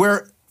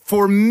where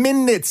for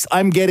minutes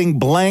I'm getting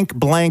blank,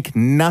 blank,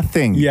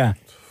 nothing. Yeah.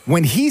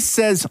 When he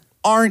says,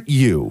 aren't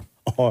you?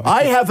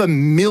 I have a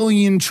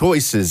million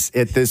choices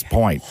at this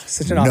point.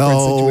 Such an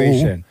awkward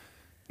situation.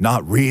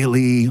 Not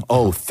really.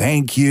 Oh,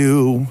 thank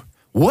you.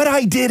 What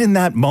I did in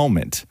that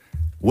moment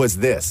was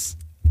this.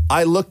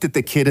 I looked at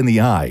the kid in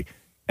the eye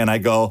and I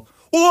go,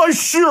 well, I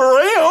sure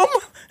am.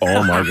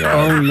 Oh, my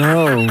God. Oh,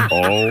 no.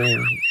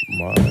 Oh,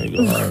 my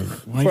God.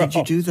 Why did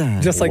you do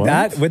that? Just like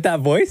that? With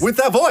that voice? With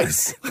that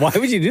voice. Why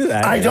would you do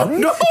that? I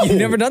don't know. You've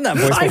never done that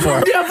voice before.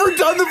 I've never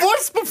done the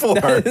voice before.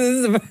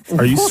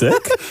 Are you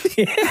sick?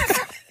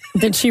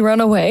 Did she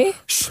run away?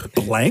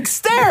 Blank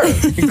stare.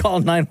 You call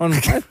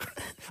 911.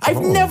 I've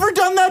never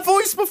done that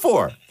voice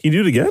before. Can you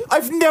do it again?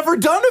 I've never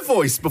done a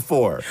voice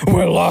before.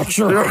 Well,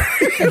 actually.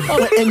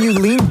 And you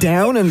leaned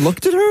down and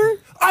looked at her?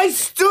 I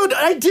stood.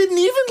 I didn't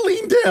even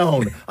lean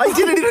down. I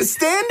did it in a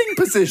standing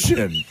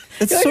position.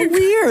 That's so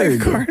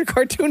weird.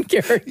 Cartoon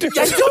character.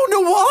 I don't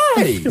know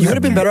why. You would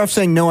have been better off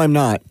saying, no, I'm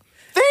not.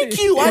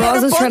 Thank you.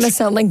 Roz was trying to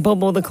sound like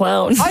Bobo the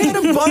Clown. I had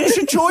a bunch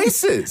of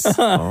choices.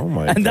 Oh,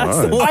 my And that's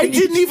the God. one I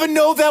didn't even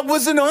know that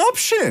was an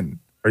option.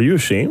 Are you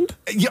ashamed?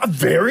 Yeah,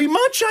 very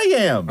much I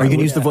am. Are you going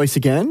to use the voice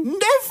again?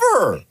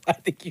 Never. I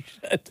think you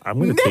should. I'm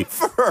going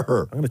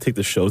to take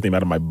the show's name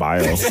out of my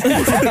bio. Never.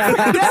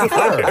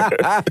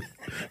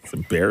 It's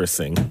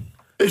embarrassing.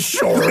 It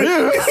sure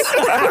is.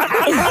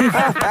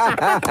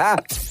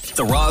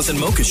 The Roz and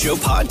Mocha Show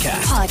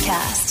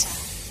podcast.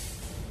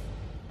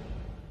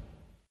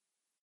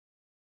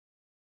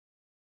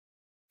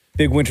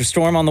 Big winter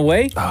storm on the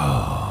way.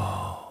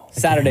 Oh.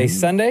 Saturday,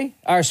 Sunday.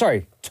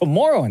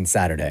 Tomorrow and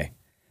Saturday.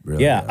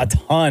 Really? Yeah, a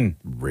ton.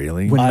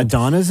 Really? When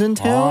Madonna's in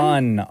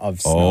town? Ton of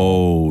snow.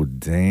 Oh,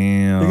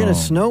 damn. You're going to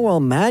snow while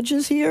Madge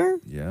is here?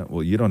 Yeah,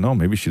 well, you don't know.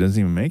 Maybe she doesn't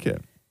even make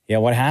it. Yeah,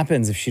 what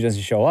happens if she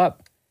doesn't show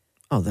up?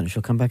 Oh, then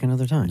she'll come back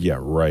another time. Yeah,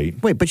 right.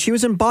 Wait, but she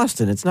was in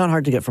Boston. It's not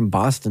hard to get from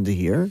Boston to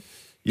here.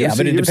 Yeah,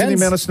 but it you ever seen the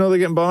depends. amount of snow they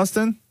get in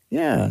Boston?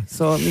 Yeah,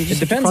 so I mean, It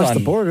just depends across on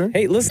the border.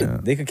 Hey,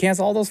 listen, they could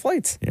cancel all those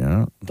flights.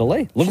 Yeah.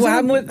 Delay. Look what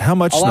happened with How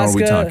much Alaska, snow are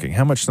we talking?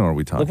 How much snow are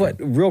we talking? Look what,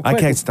 real quick. I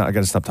can't stop. I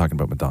got to stop talking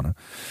about Madonna.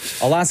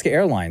 Alaska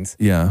Airlines.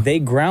 Yeah. They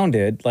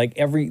grounded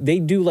they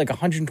do like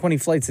 120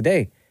 flights a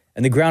day,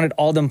 and they grounded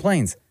all them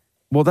planes.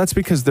 Well, that's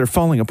because they're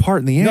falling apart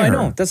in the air. No, I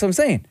know. That's what I'm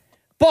saying.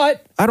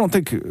 But I don't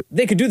think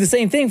they could do the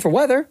same thing for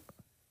weather.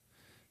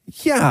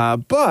 Yeah,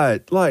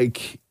 but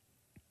like,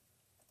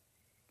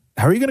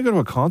 how are you going to go to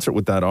a concert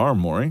with that arm,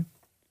 Maury?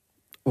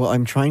 Well,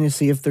 I'm trying to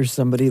see if there's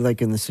somebody like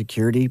in the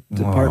security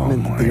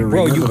department.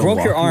 Bro, you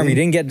broke your arm. You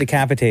didn't get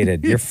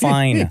decapitated. You're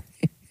fine.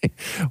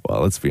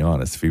 Well, let's be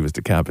honest. If he was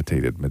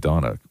decapitated,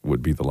 Madonna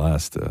would be the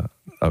last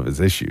of his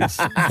issues.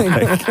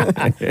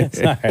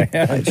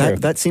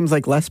 That seems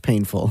like less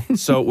painful.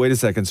 So wait a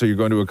second. So you're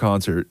going to a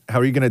concert. How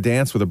are you going to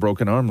dance with a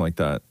broken arm like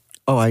that?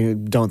 Oh, I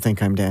don't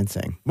think I'm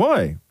dancing.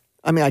 Why?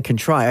 I mean, I can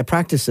try. I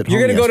practiced at home.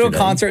 You're going to go to a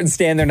yesterday. concert and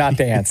stand there, not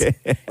dance.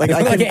 like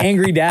an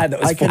angry dad that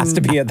was supposed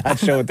to be at that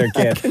show with their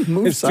kid.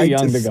 Who's too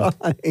young to go.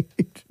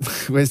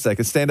 Wait a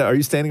second. Stand up. Are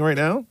you standing right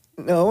now?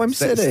 No, I'm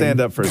sitting.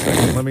 Stand up for a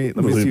second. Let me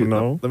see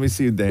you. Let me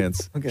see you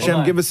dance. Okay.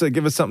 Shem, give us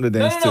something to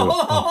dance to.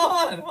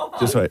 Hold on.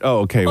 Just wait. Oh,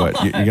 okay.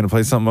 What? You're going to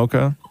play something,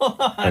 Mocha?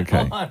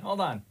 Okay.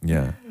 Hold on.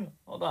 Yeah.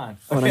 Hold on.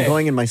 Oh, and I'm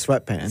going in my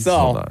sweatpants. So,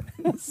 Hold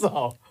on.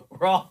 So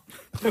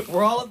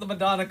we're all at the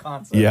Madonna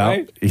concert, Yeah.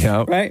 right?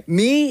 Yeah. Right?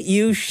 Me,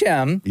 you,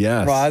 Shem,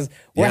 Yes. Roz,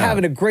 we're Yeah.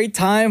 having a great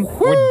time.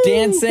 We're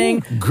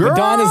dancing. Girl.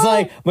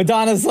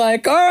 Madonna's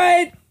like, all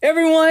right,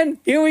 everyone,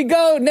 here we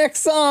go.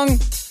 Next song.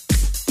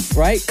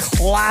 Right?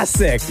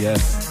 Classic.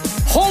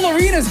 Yes. Whole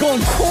arena's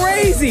going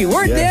crazy.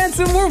 We're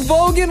dancing, we're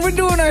voguing, we're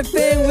doing our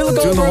thing. We look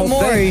Doing the over at whole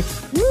Maury.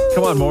 thing.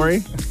 Come on,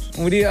 Maury.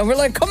 And we're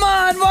like, come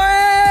on,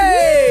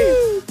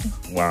 Maury!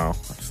 Wow.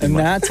 And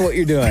that's what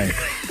you're doing.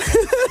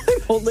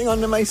 holding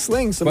onto my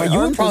sling. So But my you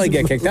arm would probably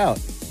doesn't get kicked out.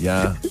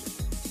 Yeah.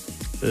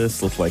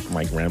 This looks like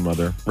my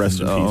grandmother. Rest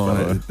in peace, by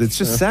the way. It's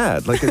just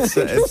sad. Like it's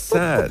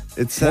sad.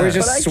 It's sad. Or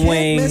just But I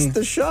swing. can't miss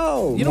the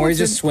show. You know, or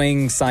just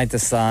swing side to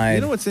side.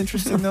 You know what's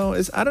interesting though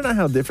is I don't know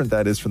how different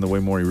that is from the way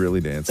Maury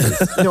really dances.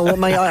 No, well,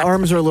 my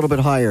arms are a little bit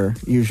higher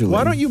usually.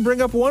 Why don't you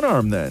bring up one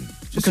arm then?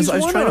 Just Because use I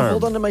was one trying to arm.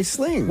 hold onto my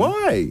sling.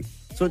 Why?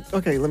 So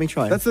okay, let me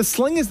try. That's the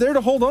sling is there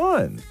to hold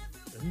on.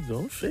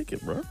 Don't shake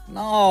it, bro.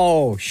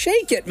 No,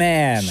 shake it,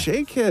 man.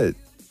 Shake it.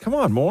 Come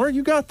on, Moore.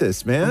 You got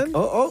this, man.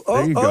 Oh,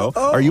 there you go.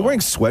 Are you wearing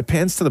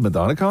sweatpants to the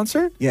Madonna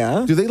concert?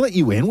 Yeah. Do they let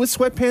you in with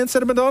sweatpants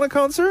at a Madonna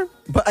concert?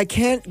 But I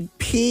can't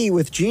pee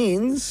with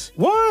jeans.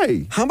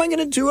 Why? How am I going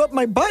to do up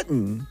my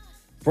button?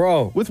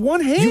 Bro. With one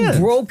hand. You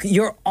broke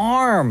your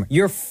arm.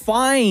 You're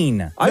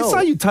fine. I saw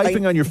you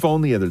typing on your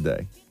phone the other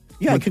day.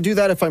 Yeah, I can do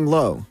that if I'm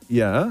low.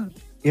 Yeah?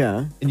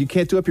 Yeah. And you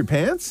can't do up your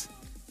pants?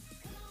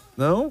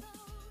 No?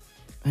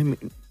 I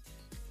mean,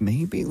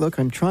 maybe. Look,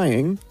 I'm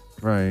trying.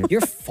 Right. You're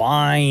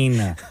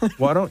fine.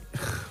 Why don't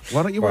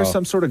you wear Bro.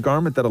 some sort of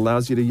garment that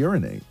allows you to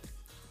urinate?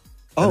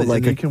 Oh, And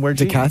like you can wear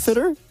the jeans.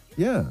 catheter?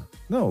 Yeah.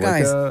 No,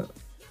 Guys, like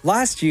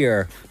last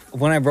year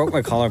when I broke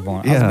my collarbone,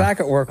 I was Yeah. back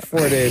at work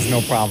 4 days,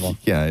 no problem.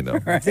 yeah, I know.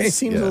 Right? This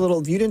seems a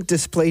little. You didn't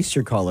displace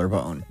your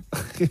collarbone.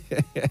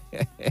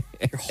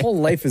 Your whole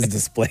life is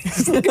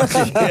displaced. You're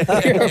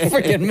a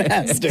freaking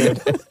mess, dude.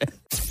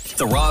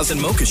 The Roz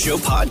and Mocha Show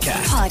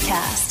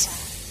podcast.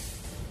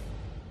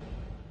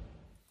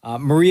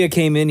 Maria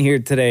came in here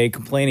today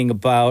complaining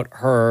about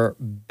her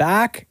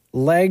back,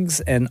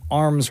 legs, and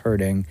arms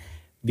hurting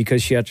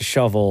because she had to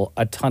shovel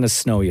a ton of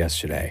snow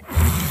yesterday.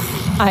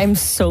 I'm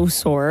so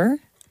sore.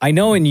 I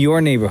know in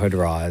your neighborhood,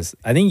 Roz,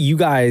 I think you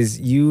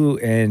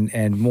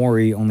and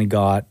Maury only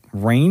got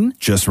rain.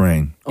 Just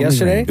rain.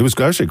 Yesterday? It was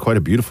actually quite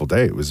a beautiful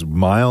day. It was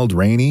mild,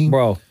 rainy.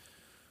 Bro.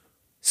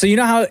 So you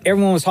know how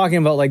everyone was talking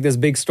about like this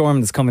big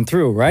storm that's coming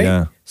through, right?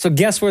 Yeah. So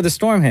guess where the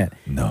storm hit?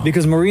 No.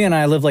 Because Maria and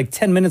I live like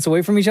 10 minutes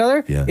away from each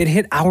other. Yeah. It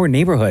hit our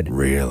neighborhood.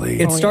 Really?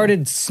 It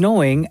started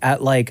snowing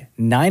at like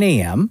 9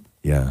 a.m.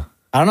 Yeah.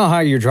 I don't know how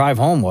your drive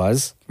home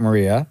was,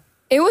 Maria.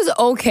 It was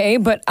okay,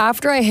 but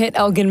after I hit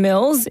Elgin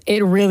Mills,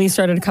 it really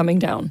started coming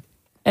down.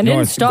 And it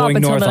didn't stop going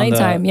until north the on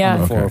nighttime.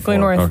 on the 404. Going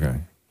north. Okay.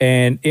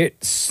 And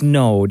it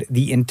snowed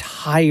the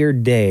entire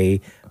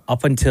day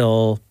up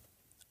until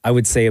I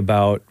would say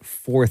about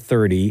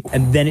 4:30,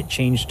 and then it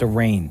changed to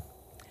rain.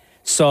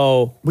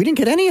 So we didn't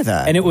get any of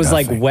that. And it was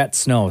like wet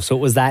snow. So it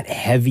was that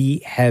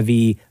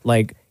heavy,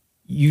 like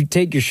you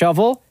take your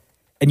shovel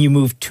and you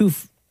move two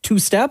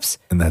steps.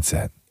 And that's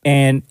it.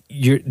 And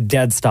you're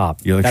dead stop.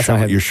 You're like That's how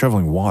heavy. you're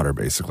shoveling water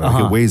basically.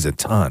 Like it weighs a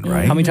ton,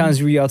 right? How many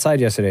times were you outside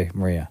yesterday,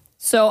 Maria?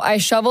 So I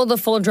shoveled the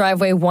full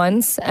driveway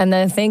once, and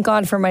then thank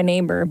God for my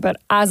neighbor. But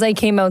as I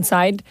came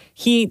outside,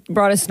 he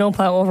brought a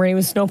snowplow over, and he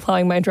was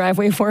snowplowing my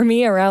driveway for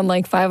me around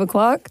like 5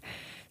 o'clock.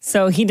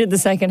 So he did the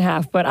second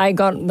half, but I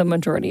got the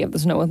majority of the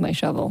snow with my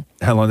shovel.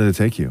 How long did it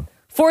take you?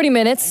 40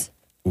 minutes.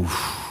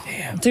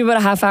 Damn. Took about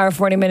a half hour,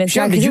 40 minutes.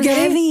 Sean, Yeah, did you 'cause get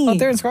it was heavy. out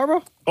there in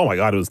Scarborough? Oh my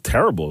God, it was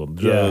terrible.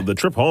 The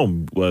trip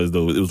home was it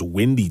was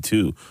windy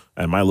too,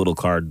 and my little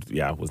car,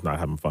 was not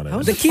having fun.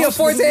 The Kia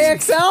Forte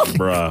XL?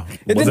 Bruh,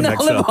 It did wasn't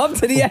not live up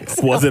to the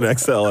XL. Wasn't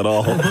XL at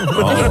all.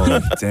 Oh,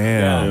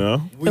 damn. You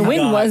know? The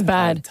wind was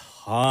bad.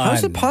 How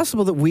is it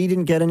possible that we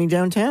didn't get any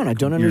downtown? I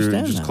don't You're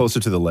understand. just that. closer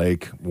to the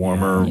lake,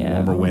 warmer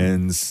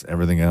winds,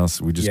 everything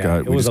else. We just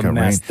got it was a got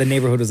mess. rain. The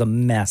neighborhood was a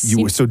mess.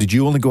 So did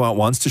you only go out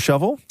once to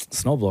shovel?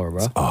 Snowblower,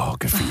 bro. Oh,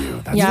 good for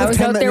you. That's Yeah, I was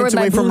 10 out there minutes with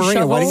my away from blue Maria.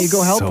 shovel. Why didn't you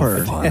go help so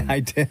her? fun. I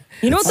did.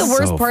 You know what the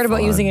worst So part about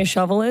fun. using a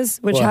shovel is?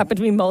 Which What? happened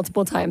to me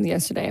multiple times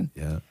yesterday.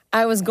 Yeah.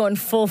 I was going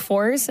full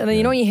force, and then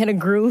you know when you hit a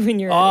groove in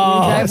your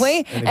driveway,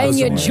 And it and goes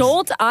you somewhere.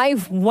 jolt. I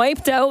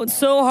wiped out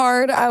so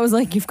hard. I was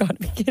like, "You've got to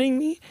be kidding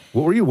me!"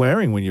 What were you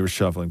wearing when you were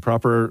shoveling?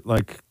 Proper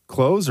like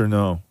clothes or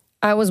no?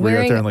 I was Were you out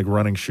wearing. there in like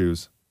running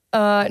shoes?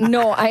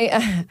 No,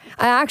 I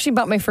actually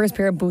bought my first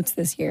pair of boots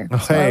this year. So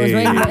I was Hey,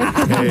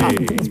 wearing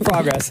It's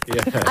progress.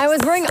 I was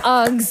wearing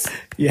Uggs.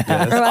 Yeah. Or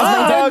as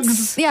my dad-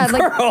 yeah,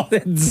 like Girl,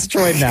 it's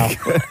destroyed now.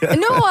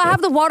 no, I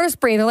have the water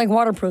spray. They're like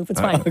waterproof.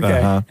 It's fine.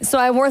 Okay. So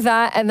I wore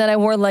that, and then I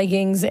wore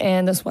leggings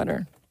and a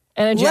sweater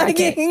and a jacket.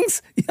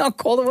 Leggings? You know how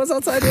cold it was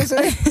outside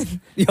yesterday?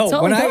 Yo,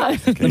 Oh when my I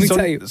God. let me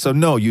tell you, So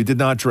no, you did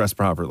not dress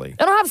properly.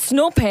 I don't have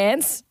snow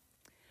pants.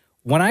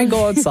 when I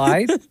go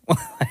outside,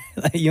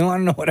 you want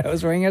to know what I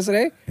was wearing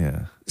yesterday?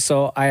 Yeah.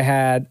 So I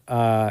had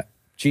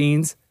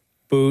jeans,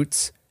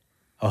 boots,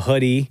 a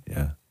hoodie.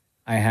 Yeah.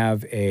 I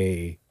have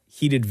a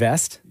heated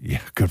vest. Yeah,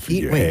 good for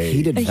you. Wait, Hey.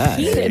 heated A vest.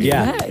 heated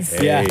Yeah.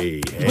 vest. Yeah.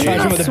 Hey, Charge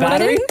not it with a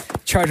battery.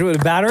 sweating? Charge it with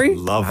a battery.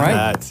 Love right?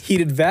 that.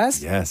 Heated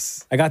vest.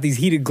 Yes. I got these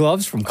heated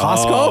gloves from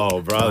Costco.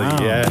 Oh,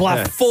 brother,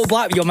 yeah. Full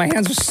black. Yo, my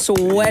hands were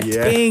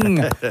sweating.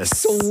 Yes.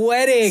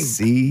 Sweating.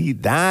 See,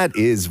 that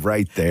is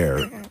right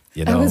there.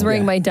 You know. I was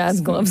wearing my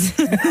dad's gloves.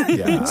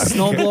 Yeah.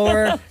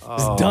 Snowblower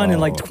was done in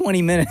like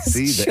 20 minutes.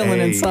 See,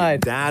 chilling inside.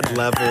 Dad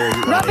level.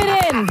 Rub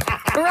it in.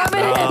 Rub it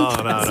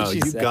in. No.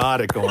 You got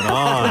it going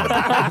on.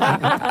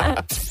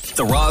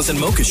 The Roz and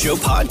Mocha Show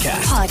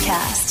podcast.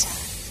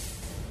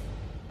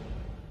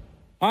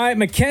 All right,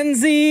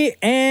 Mackenzie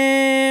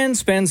and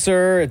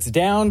Spencer, it's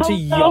down to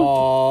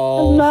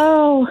y'all.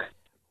 Hello.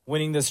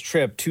 Winning this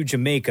trip to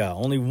Jamaica.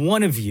 Only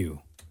one of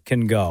you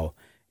can go.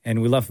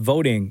 And we left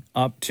voting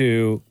up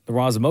to the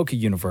Roz Mocha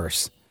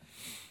universe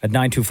at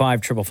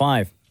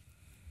 925-555.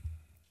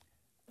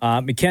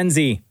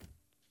 Mackenzie,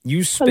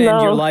 you spend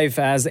your life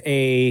as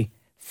a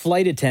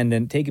flight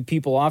attendant, taking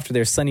people off to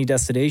their sunny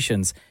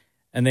destinations,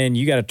 and then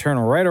you got to turn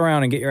right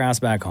around and get your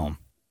ass back home.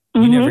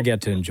 You never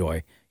get to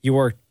enjoy. You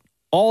work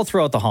all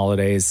throughout the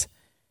holidays.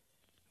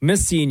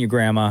 Miss seeing your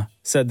grandma,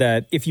 said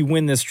that if you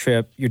win this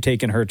trip, you're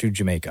taking her to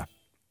Jamaica.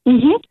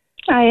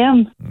 I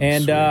am.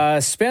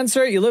 And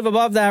Spencer, you live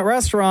above that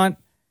restaurant,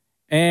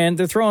 and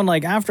they're throwing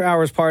like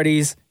after-hours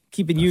parties,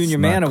 keeping you and your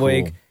man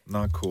awake.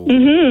 Not cool.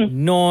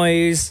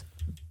 Noise.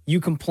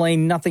 You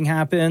complain, nothing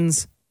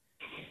happens.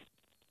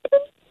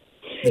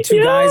 The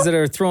two guys that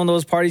are throwing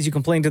those parties, you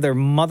complain to their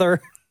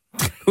mother,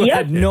 who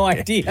had no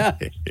idea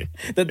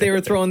that they were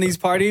throwing these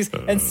parties,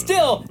 and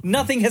still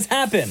nothing has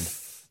happened.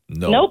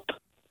 Nope.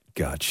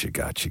 Gotcha.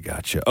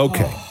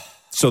 Okay.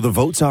 So the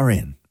votes are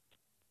in.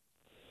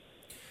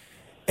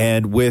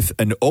 And with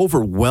an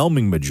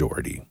overwhelming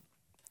majority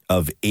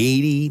of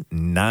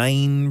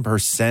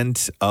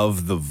 89%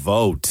 of the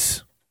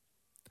vote,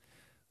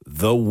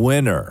 the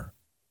winner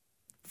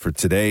for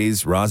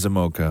today's Roz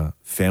Mocha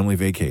family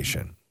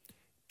vacation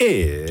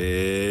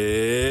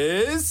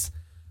is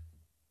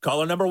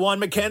caller number 1,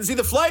 Mackenzie,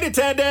 the flight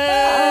attendant.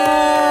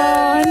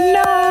 Oh,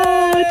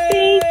 no.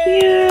 Thank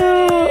you.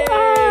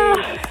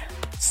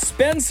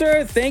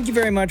 Spencer, thank you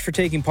very much for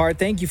taking part.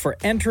 Thank you for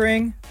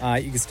entering.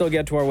 You can still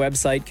get to our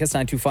website,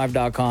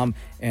 kiss925.com,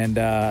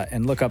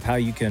 and look up how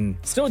you can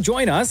still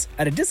join us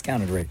at a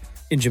discounted rate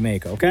in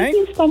Jamaica, okay?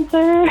 Thank you,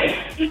 Spencer.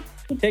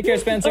 Take care,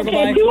 Spencer. Okay,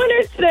 Bye-bye. 2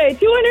 winners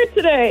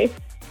today.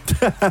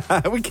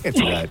 We can't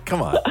do that.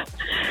 Come on.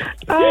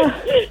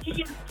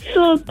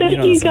 So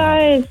thank you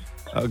guys.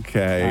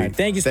 Okay. All right,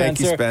 thank you, Spencer. Thank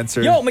you,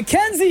 Spencer. Yo,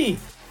 Mackenzie.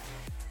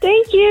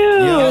 Thank you.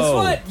 Guess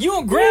what? You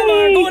and Grandma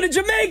are going to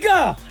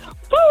Jamaica.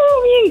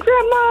 Oh, me and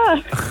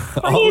Grandma.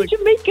 We're in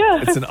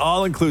Jamaica. It's an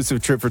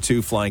all-inclusive trip for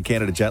two flying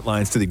Canada Jet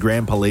Lines to the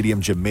Grand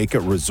Palladium Jamaica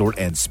Resort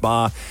and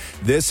Spa.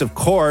 This, of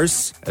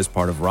course, as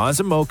part of Roz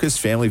and Mocha's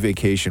family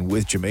vacation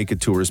with Jamaica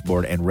Tourist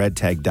Board and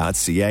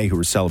RedTag.ca, who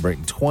are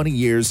celebrating 20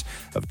 years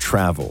of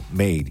travel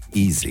made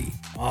easy.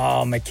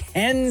 Oh,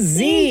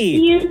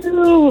 Mackenzie. Thank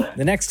you.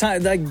 The next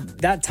time,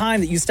 that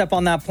time that you step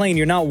on that plane,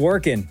 you're not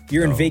working.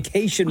 You're in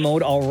vacation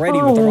mode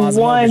already with the Roz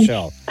and Mocha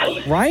show.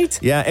 Right?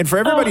 Yeah, and for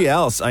everybody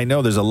else, I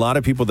know there's a lot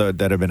of people that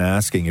have been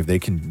asking if they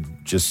can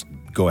just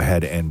go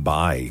ahead and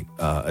buy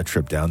a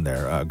trip down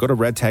there. Go to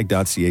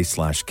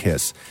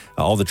redtag.ca/kiss.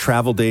 All the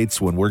travel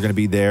dates, when we're going to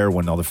be there,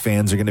 when all the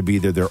fans are going to be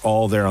there, they're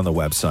all there on the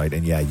website.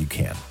 And yeah, you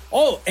can.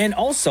 Oh, and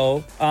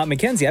also,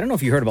 Mackenzie, I don't know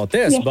if you heard about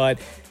this, but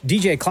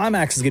DJ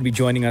Climax is going to be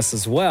joining us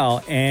as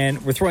well.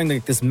 And we're throwing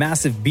this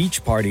massive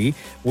beach party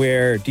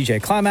where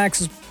DJ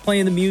Climax is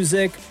playing the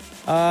music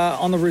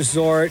on the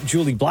resort.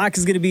 Julie Black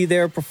is going to be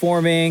there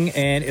performing,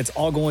 and it's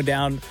all going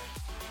down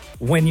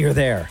when you're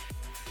there.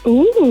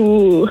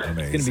 Ooh. It's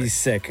going to be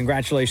sick.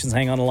 Congratulations.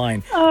 Hang on the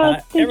line.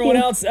 Thank Everyone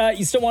you. else,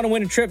 you still want to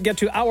win a trip, get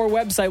to our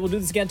website. We'll do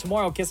this again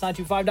tomorrow,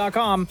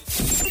 kiss925.com.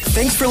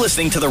 Thanks for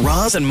listening to the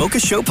Roz and Mocha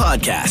Show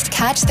podcast.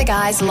 Catch the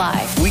guys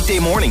live Weekday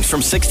mornings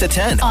from 6 to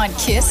 10. on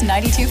Kiss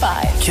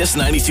 92.5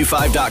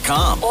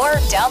 Kiss925.com. or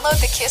download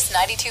the Kiss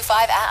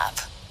 92.5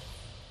 app.